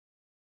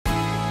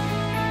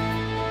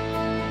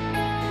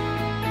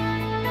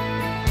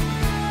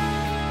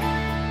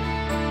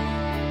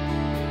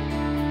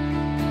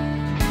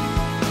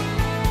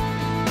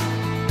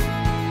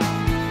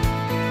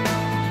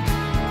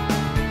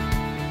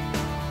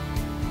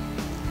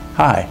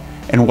Hi,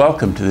 and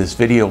welcome to this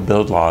video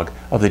build log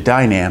of the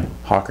Dynam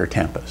Hawker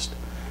Tempest.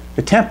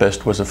 The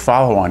Tempest was a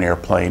follow-on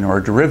airplane or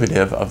a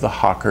derivative of the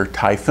Hawker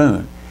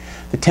Typhoon.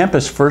 The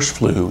Tempest first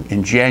flew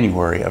in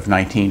January of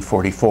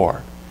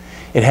 1944.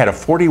 It had a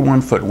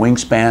 41-foot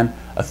wingspan,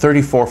 a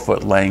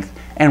 34-foot length,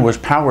 and was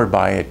powered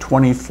by a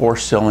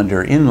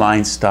 24-cylinder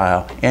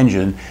inline-style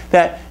engine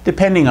that,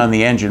 depending on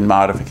the engine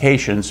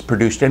modifications,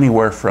 produced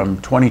anywhere from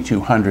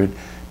 2,200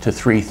 to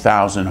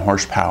 3,000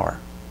 horsepower.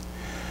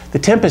 The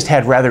Tempest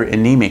had rather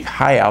anemic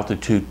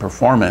high-altitude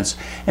performance,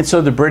 and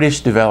so the British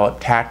developed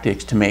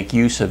tactics to make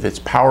use of its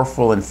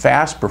powerful and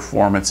fast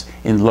performance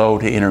in low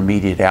to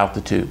intermediate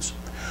altitudes.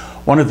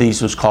 One of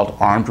these was called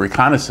armed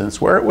reconnaissance,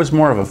 where it was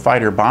more of a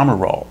fighter-bomber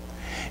role.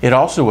 It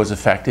also was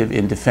effective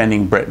in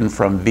defending Britain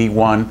from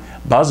V-1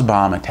 buzz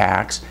bomb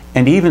attacks,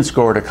 and even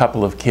scored a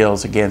couple of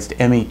kills against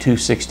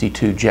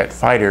Me-262 jet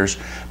fighters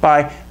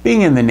by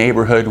being in the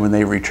neighborhood when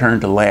they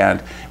returned to land,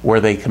 where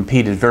they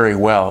competed very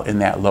well in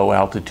that low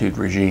altitude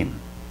regime.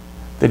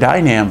 The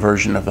Dynam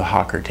version of the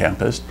Hawker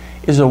Tempest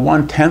is a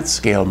 1/10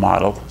 scale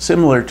model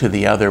similar to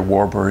the other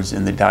warbirds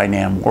in the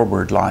Dynam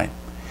warbird line.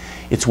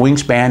 Its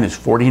wingspan is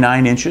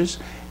 49 inches,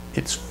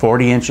 it's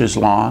 40 inches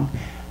long,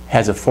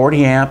 has a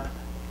 40 amp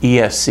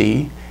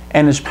ESC,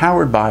 and is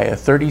powered by a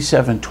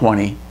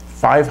 3720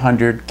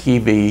 500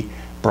 kV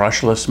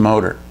brushless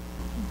motor.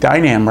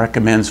 Dynam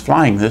recommends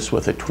flying this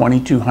with a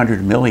 2200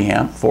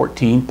 milliamp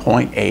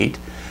 14.8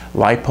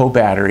 LiPo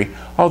battery,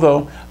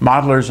 although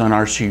modelers on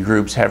RC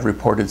groups have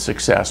reported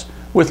success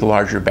with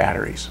larger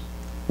batteries.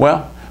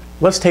 Well,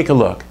 let's take a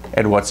look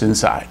at what's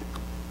inside.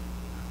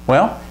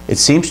 Well, it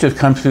seems to have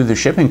come through the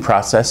shipping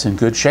process in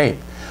good shape.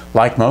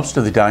 Like most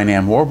of the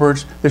Dynam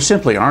warbirds, there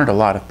simply aren't a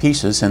lot of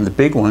pieces, and the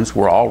big ones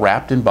were all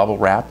wrapped in bubble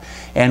wrap,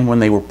 and when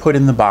they were put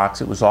in the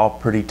box it was all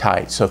pretty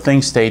tight, so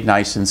things stayed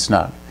nice and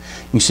snug.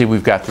 You can see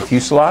we've got the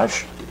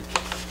fuselage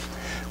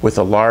with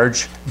a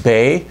large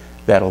bay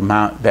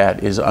that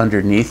is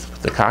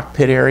underneath the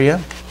cockpit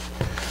area.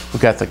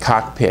 We've got the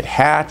cockpit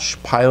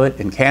hatch, pilot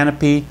and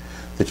canopy,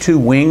 the two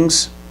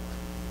wings,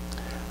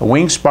 the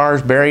wing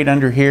spars buried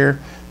under here,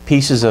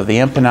 pieces of the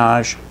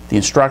empennage, the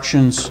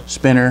instructions,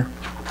 spinner,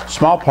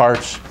 small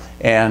parts,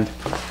 and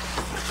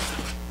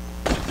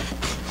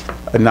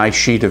a nice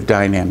sheet of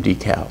Dynam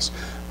decals.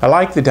 I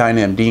like the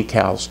Dynam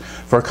decals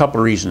for a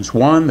couple of reasons.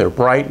 One, they're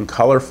bright and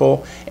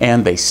colorful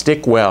and they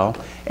stick well,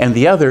 and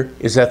the other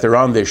is that they're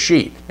on this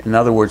sheet. In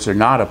other words, they're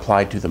not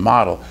applied to the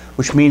model,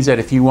 which means that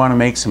if you want to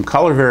make some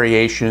color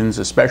variations,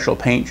 a special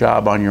paint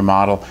job on your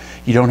model,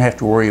 you don't have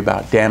to worry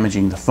about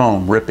damaging the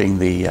foam, ripping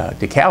the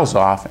decals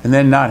off, and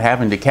then not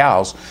having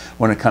decals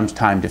when it comes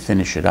time to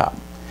finish it up.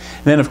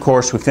 And then, of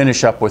course, we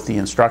finish up with the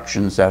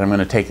instructions that I'm going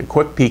to take a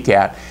quick peek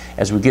at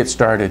as we get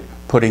started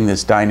putting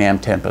this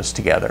Dynam Tempest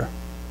together.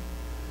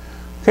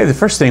 Okay, the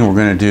first thing we're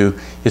going to do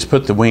is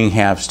put the wing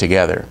halves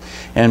together.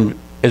 And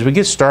as we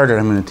get started,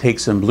 I'm going to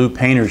take some blue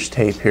painter's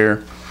tape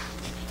here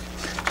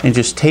and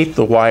just tape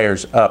the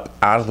wires up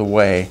out of the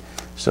way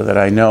so that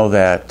I know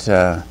that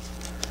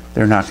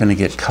they're not going to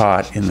get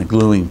caught in the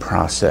gluing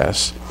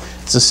process.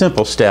 It's a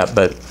simple step,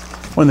 but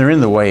when they're in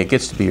the way, it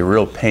gets to be a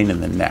real pain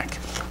in the neck.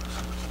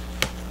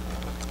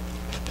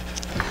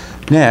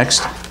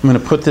 Next, I'm going to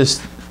put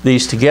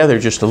these together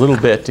just a little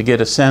bit to get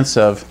a sense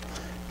of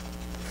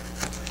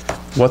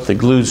what the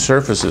glued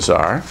surfaces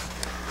are.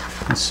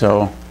 And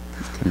so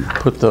you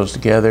can put those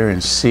together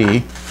and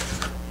see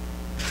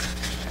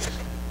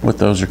what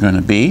those are going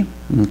to be.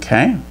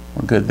 Okay,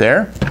 we're good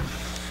there.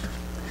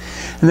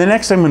 And the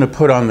next I'm going to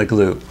put on the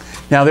glue.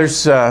 Now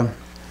there's a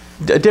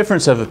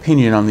difference of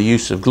opinion on the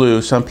use of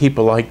glue. Some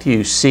people like to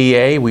use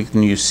CA. We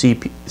can use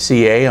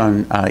CA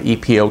on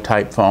EPO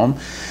type foam.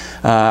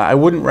 I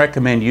wouldn't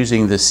recommend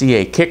using the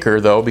CA kicker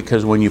though,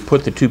 because when you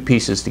put the two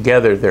pieces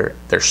together,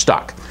 they're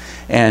stuck.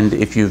 And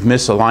if you've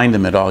misaligned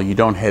them at all, you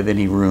don't have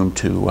any room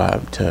to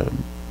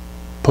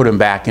put them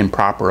back in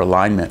proper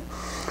alignment.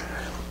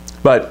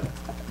 But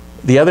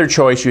the other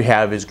choice you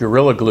have is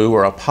Gorilla Glue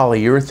or a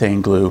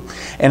polyurethane glue,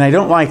 and I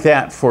don't like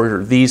that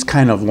for these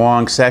kind of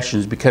long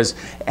sessions because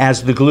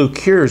as the glue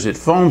cures it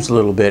foams a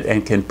little bit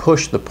and can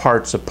push the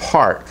parts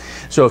apart.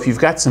 So if you've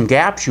got some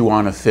gaps you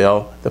want to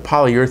fill, the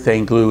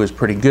polyurethane glue is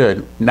pretty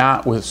good.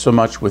 Not with so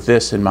much with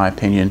this, in my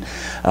opinion,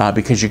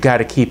 because you got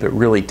to keep it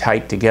really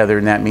tight together,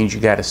 and that means you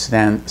got to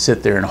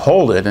sit there and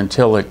hold it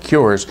until it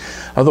cures.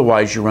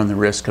 Otherwise you run the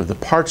risk of the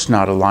parts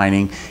not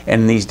aligning,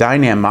 and these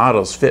Dynam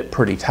models fit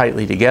pretty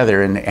tightly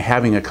together, and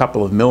having a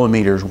couple of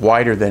millimeters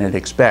wider than it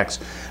expects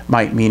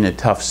might mean a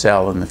tough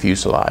sell in the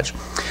fuselage.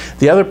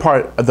 The other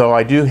part, though,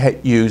 I do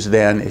use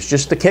then is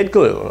just the kit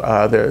glue.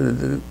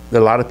 A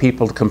lot of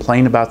people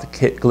complain about the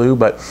kit glue,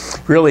 but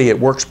really it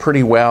works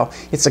pretty well.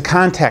 It's a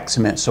contact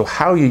cement, so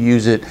how you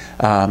use it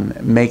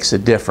makes a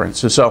difference.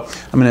 So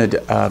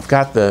I've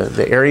got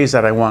the areas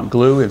that I want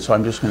glue, and so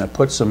I'm just going to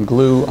put some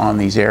glue on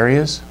these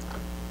areas.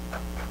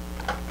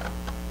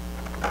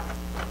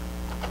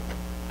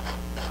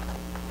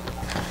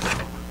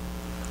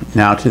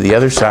 Now to the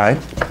other side.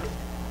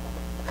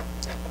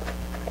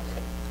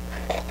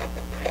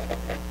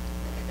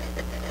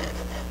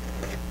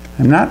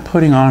 I'm not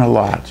putting on a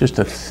lot, just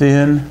a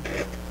thin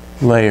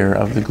layer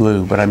of the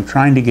glue, but I'm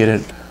trying to get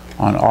it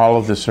on all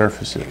of the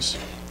surfaces.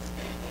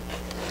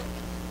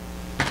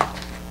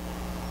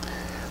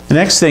 The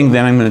next thing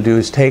then I'm going to do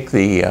is take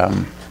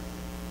the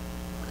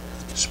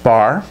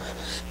spar.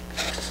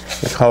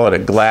 They call it a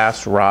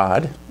glass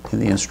rod in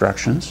the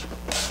instructions.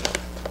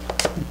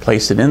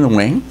 Place it in the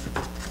wing.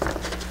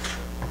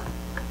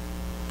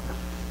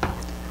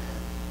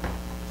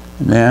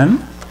 And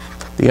then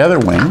the other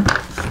wing.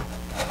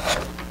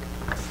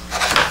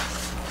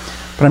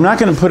 But I'm not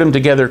going to put them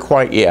together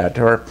quite yet,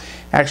 or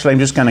actually I'm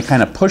just going to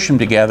kind of push them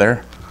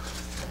together,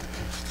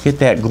 get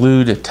that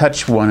glue to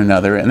touch one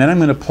another, and then I'm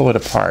going to pull it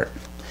apart.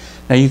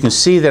 Now you can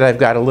see that I've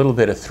got a little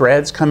bit of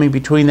threads coming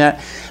between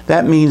that.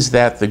 That means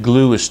that the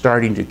glue is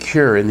starting to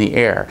cure in the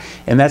air,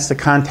 and that's the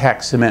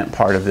contact cement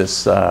part of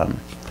this,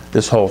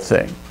 this whole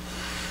thing.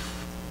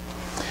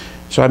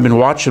 So I've been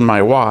watching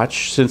my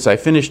watch. Since I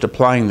finished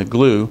applying the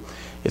glue,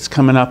 it's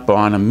coming up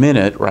on a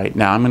minute right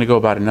now. I'm going to go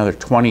about another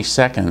 20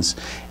 seconds,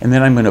 and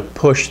then I'm going to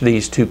push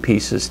these two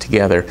pieces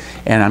together,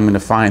 and I'm going to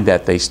find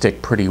that they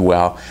stick pretty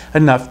well,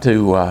 enough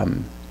to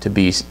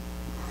be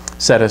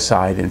set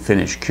aside and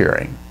finish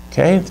curing.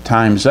 Okay, the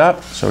time's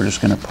up, so we're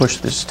just going to push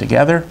this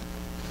together.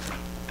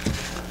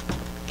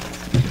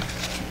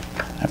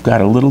 I've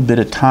got a little bit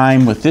of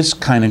time with this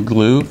kind of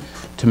glue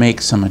to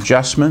make some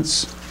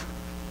adjustments.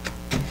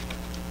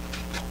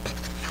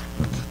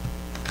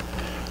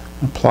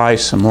 Apply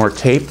some more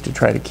tape to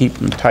try to keep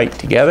them tight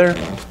together.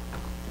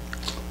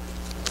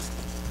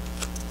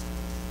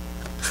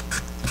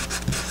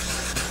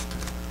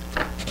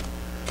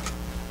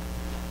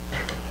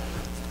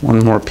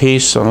 One more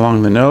piece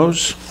along the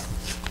nose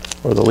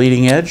or the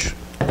leading edge.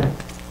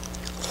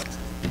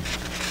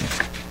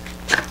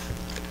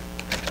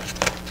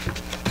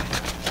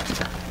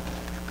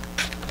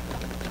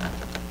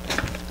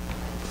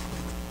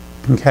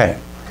 Okay,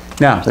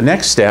 now the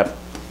next step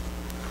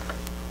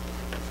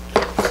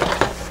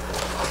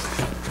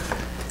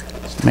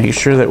is to make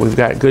sure that we've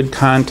got good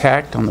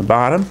contact on the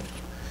bottom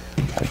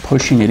by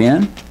pushing it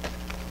in.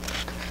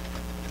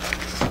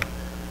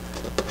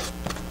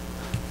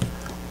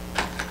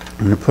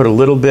 I'm going to put a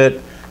little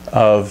bit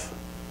of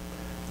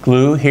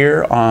glue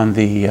here on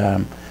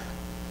the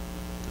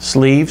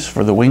sleeves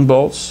for the wing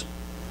bolts.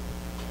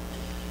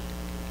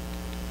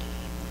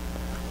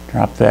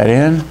 Drop that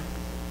in.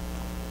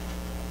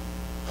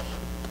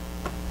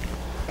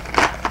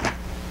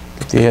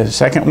 Get the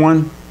second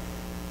one.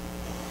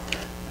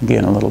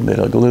 Again, a little bit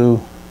of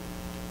glue.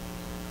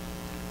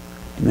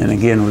 And then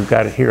again, we've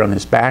got it here on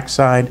this back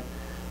side.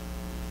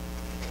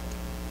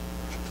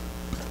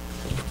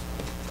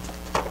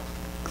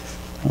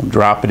 We'll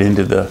drop it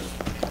into the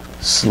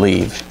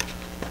sleeve.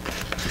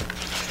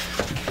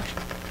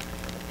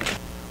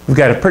 We've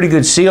got a pretty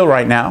good seal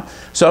right now,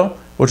 so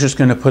we're just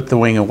going to put the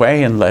wing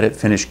away and let it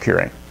finish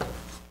curing.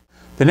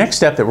 The next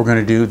step that we're going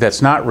to do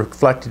that's not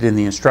reflected in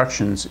the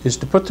instructions is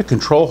to put the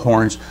control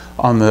horns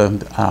on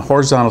the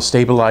horizontal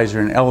stabilizer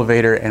and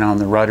elevator, and on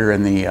the rudder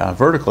and the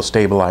vertical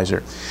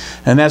stabilizer.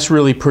 And that's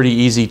really pretty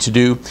easy to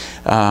do.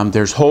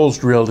 There's holes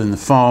drilled in the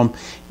foam.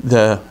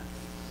 The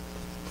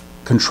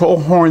control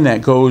horn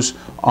that goes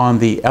on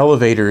the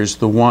elevator is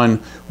the one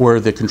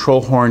where the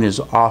control horn is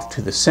off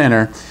to the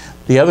center.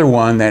 The other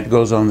one that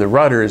goes on the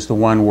rudder is the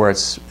one where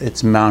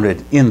it's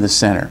mounted in the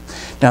center.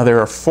 Now there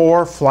are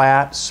 4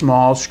 flat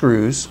small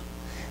screws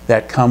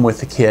that come with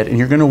the kit, and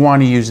you're going to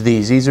want to use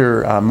these. These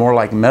are more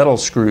like metal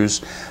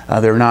screws.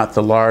 They're not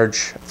the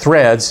large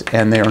threads,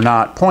 and they're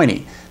not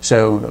pointy.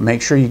 So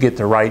make sure you get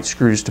the right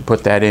screws to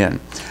put that in.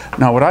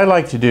 Now what I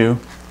like to do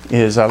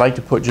is I like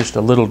to put just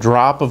a little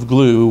drop of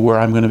glue where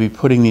I'm going to be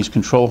putting these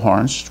control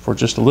horns for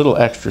just a little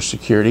extra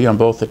security on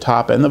both the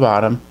top and the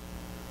bottom.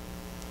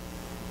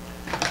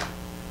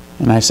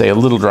 And I say a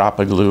little drop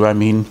of glue, I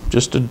mean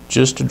just a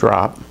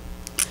drop.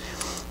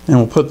 And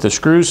we'll put the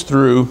screws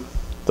through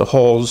the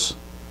holes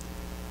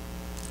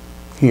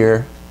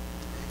here,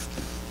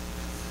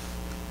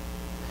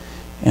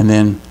 and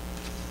then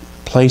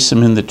place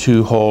them in the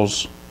 2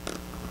 holes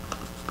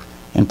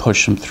and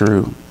push them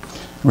through.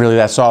 Really,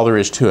 that's all there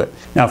is to it.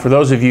 Now, for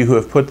those of you who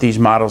have put these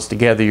models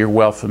together, you're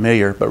well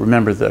familiar, but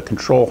remember the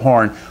control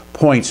horn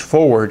points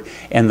forward,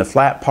 and the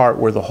flat part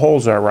where the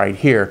holes are right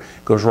here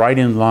goes right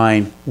in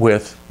line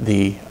with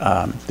the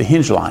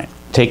hinge line.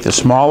 Take the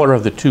smaller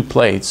of the 2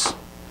 plates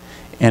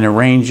and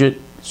arrange it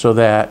so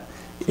that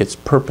it's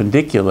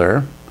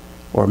perpendicular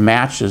or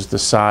matches the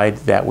side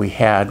that we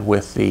had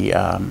with the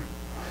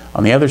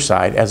on the other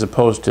side, as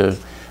opposed to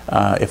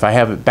if I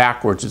have it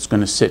backwards, it's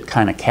going to sit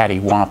kind of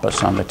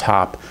cattywampus on the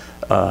top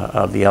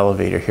of the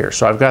elevator here.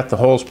 So I've got the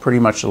holes pretty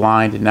much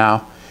aligned, and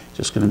now it's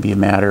just going to be a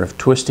matter of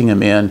twisting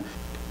them in.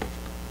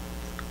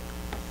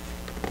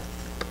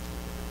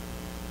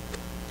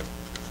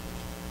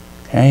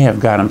 Okay, I've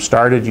got them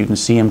started. You can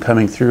see them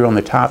coming through on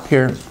the top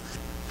here.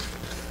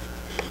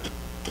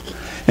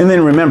 And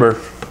then remember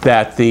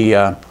that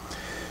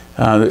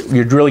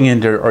you're drilling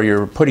into, or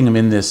you're putting them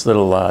in this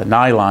little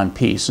nylon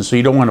piece, and so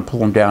you don't want to pull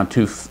them down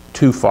too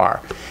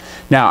far.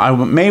 Now I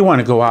may want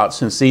to go out,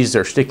 since these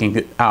are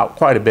sticking out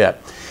quite a bit,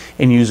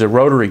 and use a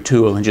rotary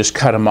tool and just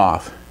cut them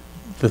off.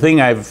 The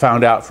thing I've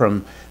found out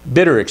from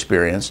bitter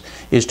experience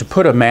is to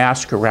put a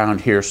mask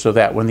around here so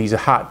that when these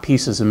hot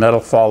pieces of metal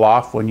fall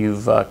off when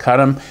you've cut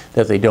them,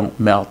 that they don't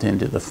melt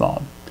into the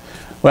foam.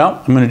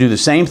 Well, I'm going to do the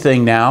same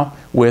thing now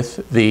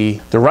with the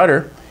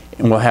rudder,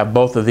 and we'll have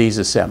both of these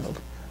assembled.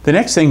 The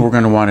next thing we're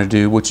going to want to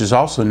do, which is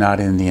also not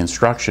in the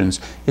instructions,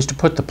 is to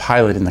put the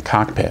pilot in the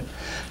cockpit.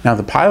 Now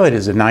the pilot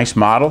is a nice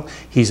model.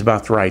 He's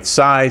about the right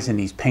size, and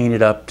he's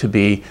painted up to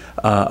be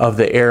of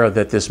the era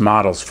that this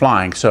model's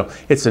flying. So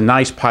it's a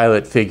nice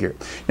pilot figure.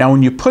 Now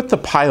when you put the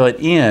pilot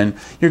in,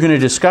 you're going to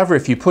discover,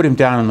 if you put him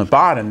down on the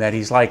bottom, that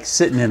he's like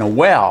sitting in a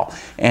well,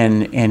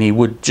 and he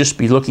would just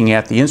be looking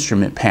at the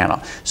instrument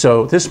panel.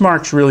 So this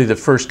marks really the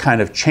first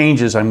kind of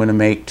changes I'm going to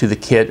make to the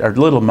kit, or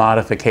little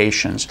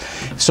modifications.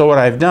 So what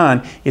I've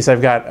done is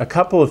I've got a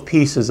couple of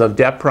pieces of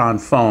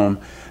Depron foam,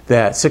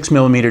 that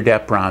 6mm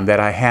Depron that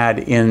I had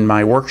in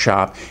my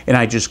workshop, and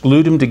I just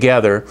glued them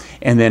together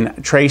and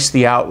then traced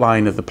the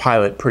outline of the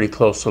pilot pretty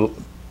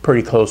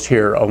close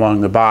here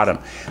along the bottom.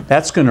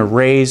 That's going to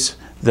raise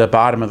the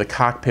bottom of the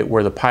cockpit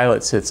where the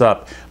pilot sits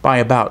up by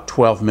about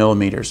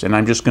 12mm, and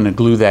I'm just going to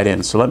glue that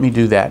in. So let me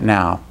do that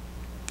now.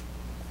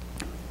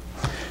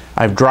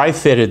 I've dry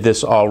fitted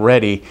this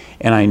already,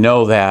 and I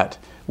know that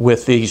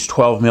with these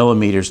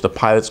 12mm the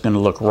pilot's going to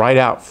look right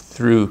out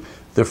through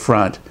the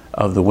front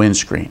of the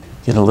windscreen.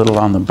 Get a little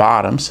on the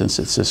bottom since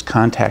it's this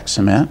contact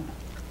cement.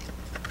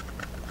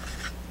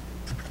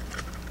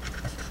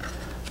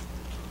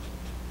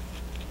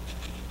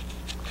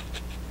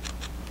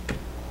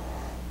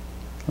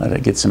 Let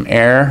it get some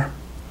air.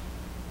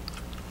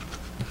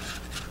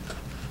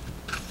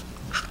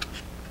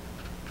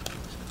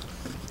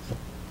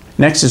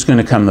 Next is going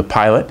to come the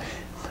pilot.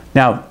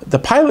 Now the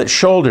pilot's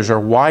shoulders are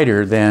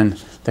wider than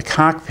the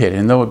cockpit,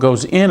 and though it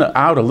goes in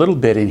out a little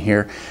bit in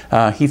here,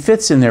 he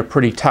fits in there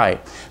pretty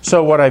tight.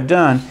 So what I've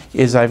done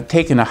is I've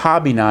taken a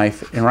hobby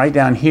knife, and right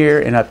down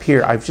here and up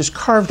here I've just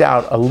carved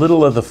out a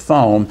little of the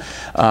foam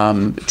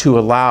to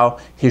allow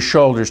his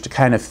shoulders to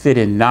kind of fit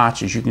in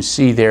notches. You can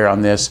see there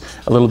on this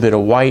a little bit of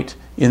white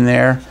in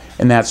there,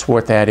 and that's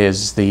what that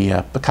is.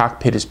 The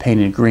cockpit is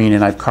painted green,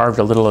 and I've carved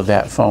a little of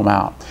that foam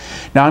out.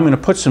 Now I'm going to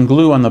put some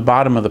glue on the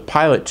bottom of the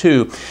pilot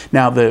too.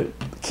 Now the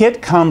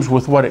kit comes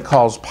with what it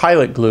calls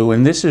pilot glue,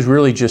 and this is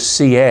really just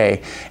CA,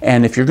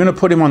 and if you're going to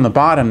put him on the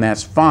bottom,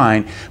 that's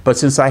fine, but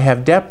since I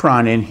have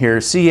Depron in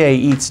here, CA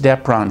eats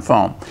Depron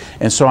foam,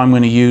 and so I'm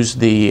going to use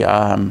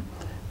the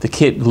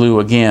kit glue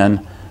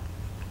again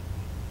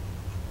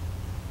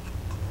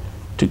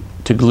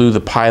to glue the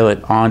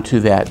pilot onto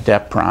that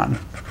Depron.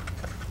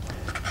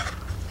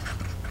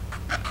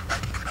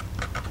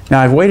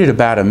 Now I've waited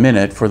about a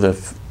minute for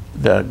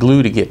the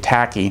glue to get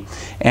tacky,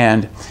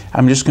 and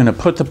I'm just going to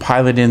put the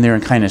pilot in there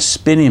and kind of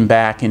spin him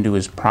back into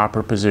his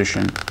proper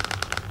position.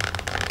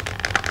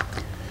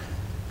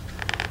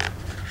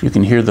 You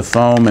can hear the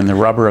foam and the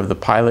rubber of the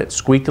pilot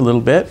squeak a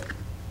little bit,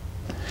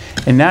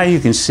 and now you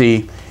can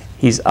see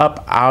he's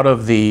up out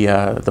of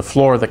the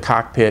floor of the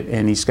cockpit,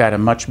 and he's got a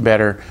much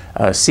better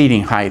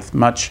seating height,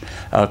 much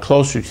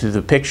closer to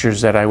the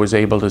pictures that I was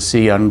able to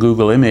see on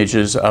Google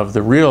Images of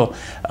the real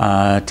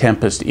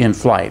Tempest in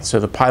flight. So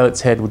the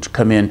pilot's head would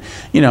come in,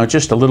 you know,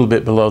 just a little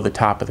bit below the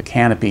top of the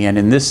canopy, and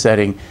in this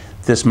setting,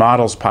 this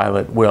model's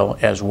pilot will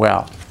as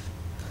well.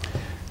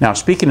 Now,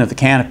 speaking of the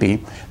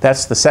canopy,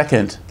 that's the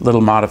second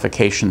little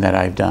modification that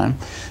I've done.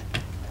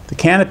 The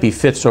canopy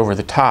fits over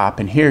the top,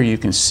 and here you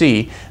can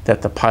see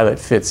that the pilot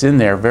fits in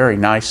there very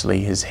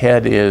nicely. His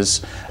head is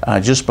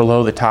just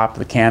below the top of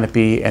the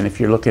canopy, and if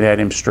you're looking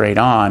at him straight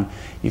on,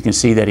 you can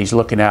see that he's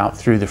looking out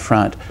through the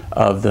front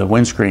of the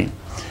windscreen.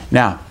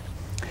 Now,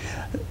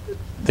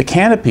 the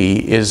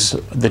canopy is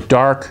the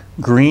dark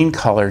green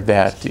color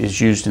that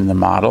is used in the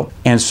model,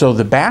 and so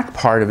the back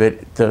part of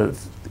it, the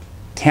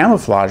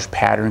camouflage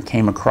pattern,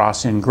 came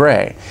across in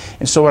gray.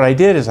 And so what I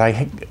did is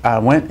I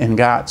went and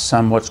got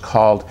some what's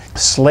called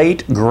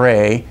slate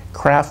gray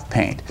craft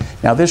paint.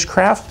 Now this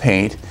craft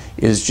paint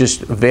is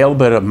just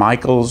available at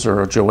Michael's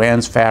or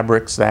Joann's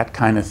Fabrics, that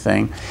kind of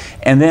thing.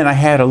 And then I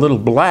had a little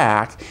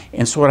black,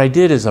 and so what I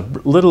did is a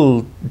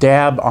little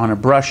dab on a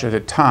brush at a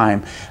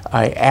time.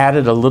 I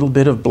added a little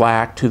bit of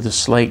black to the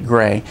slate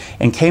gray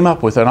and came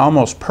up with an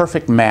almost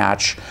perfect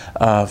match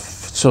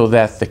so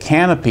that the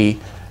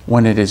canopy,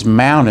 when it is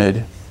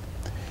mounted,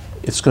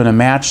 it's going to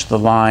match the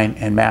line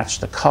and match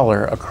the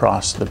color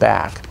across the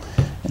back.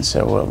 And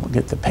so we'll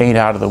get the paint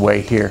out of the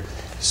way here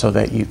so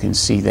that you can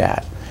see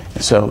that.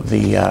 And so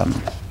the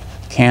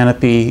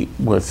canopy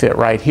will fit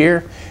right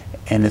here,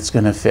 and it's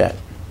going to fit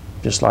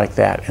just like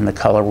that, and the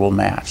color will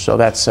match. So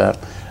that's a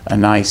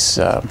nice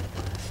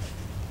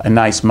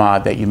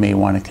mod that you may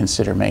want to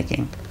consider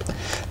making.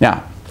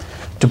 Now,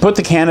 To put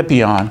the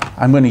canopy on,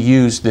 I'm going to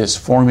use this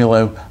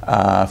Formula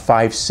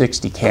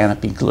 560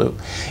 canopy glue.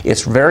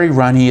 It's very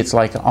runny. It's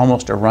like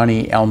almost a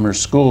runny Elmer's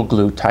school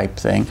glue type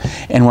thing.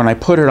 And when I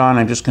put it on,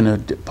 I'm just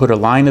going to put a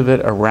line of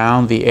it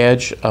around the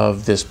edge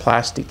of this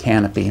plastic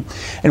canopy.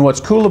 And what's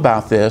cool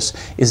about this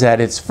is that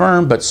it's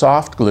firm but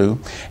soft glue,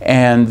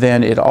 and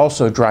then it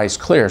also dries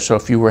clear. So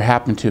if you were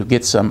happen to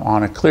get some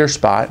on a clear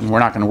spot, and we're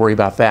not going to worry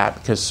about that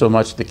because so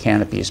much of the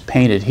canopy is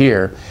painted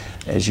here,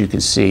 as you can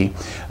see,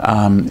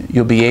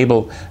 you'll be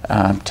able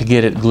to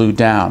get it glued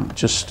down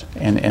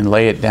and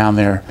lay it down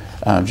there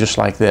just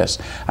like this.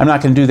 I'm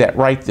not going to do that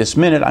right this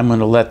minute. I'm going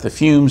to let the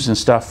fumes and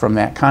stuff from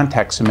that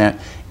contact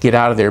cement get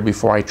out of there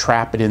before I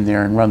trap it in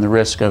there and run the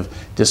risk of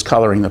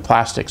discoloring the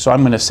plastic. So I'm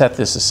going to set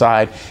this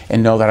aside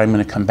and know that I'm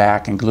going to come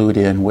back and glue it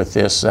in with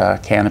this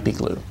canopy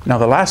glue. Now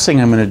the last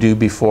thing I'm going to do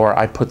before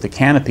I put the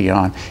canopy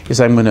on is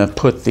I'm going to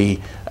put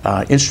the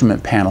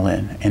instrument panel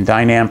in, and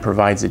Dynam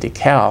provides a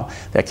decal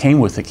that came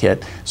with the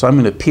kit, so I'm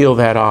going to peel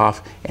that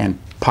off and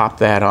pop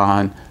that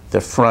on the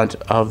front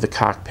of the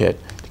cockpit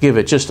to give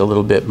it just a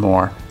little bit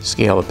more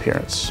scale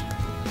appearance.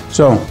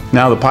 So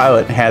now the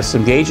pilot has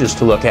some gauges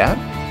to look at,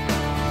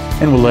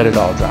 and we'll let it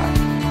all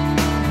dry.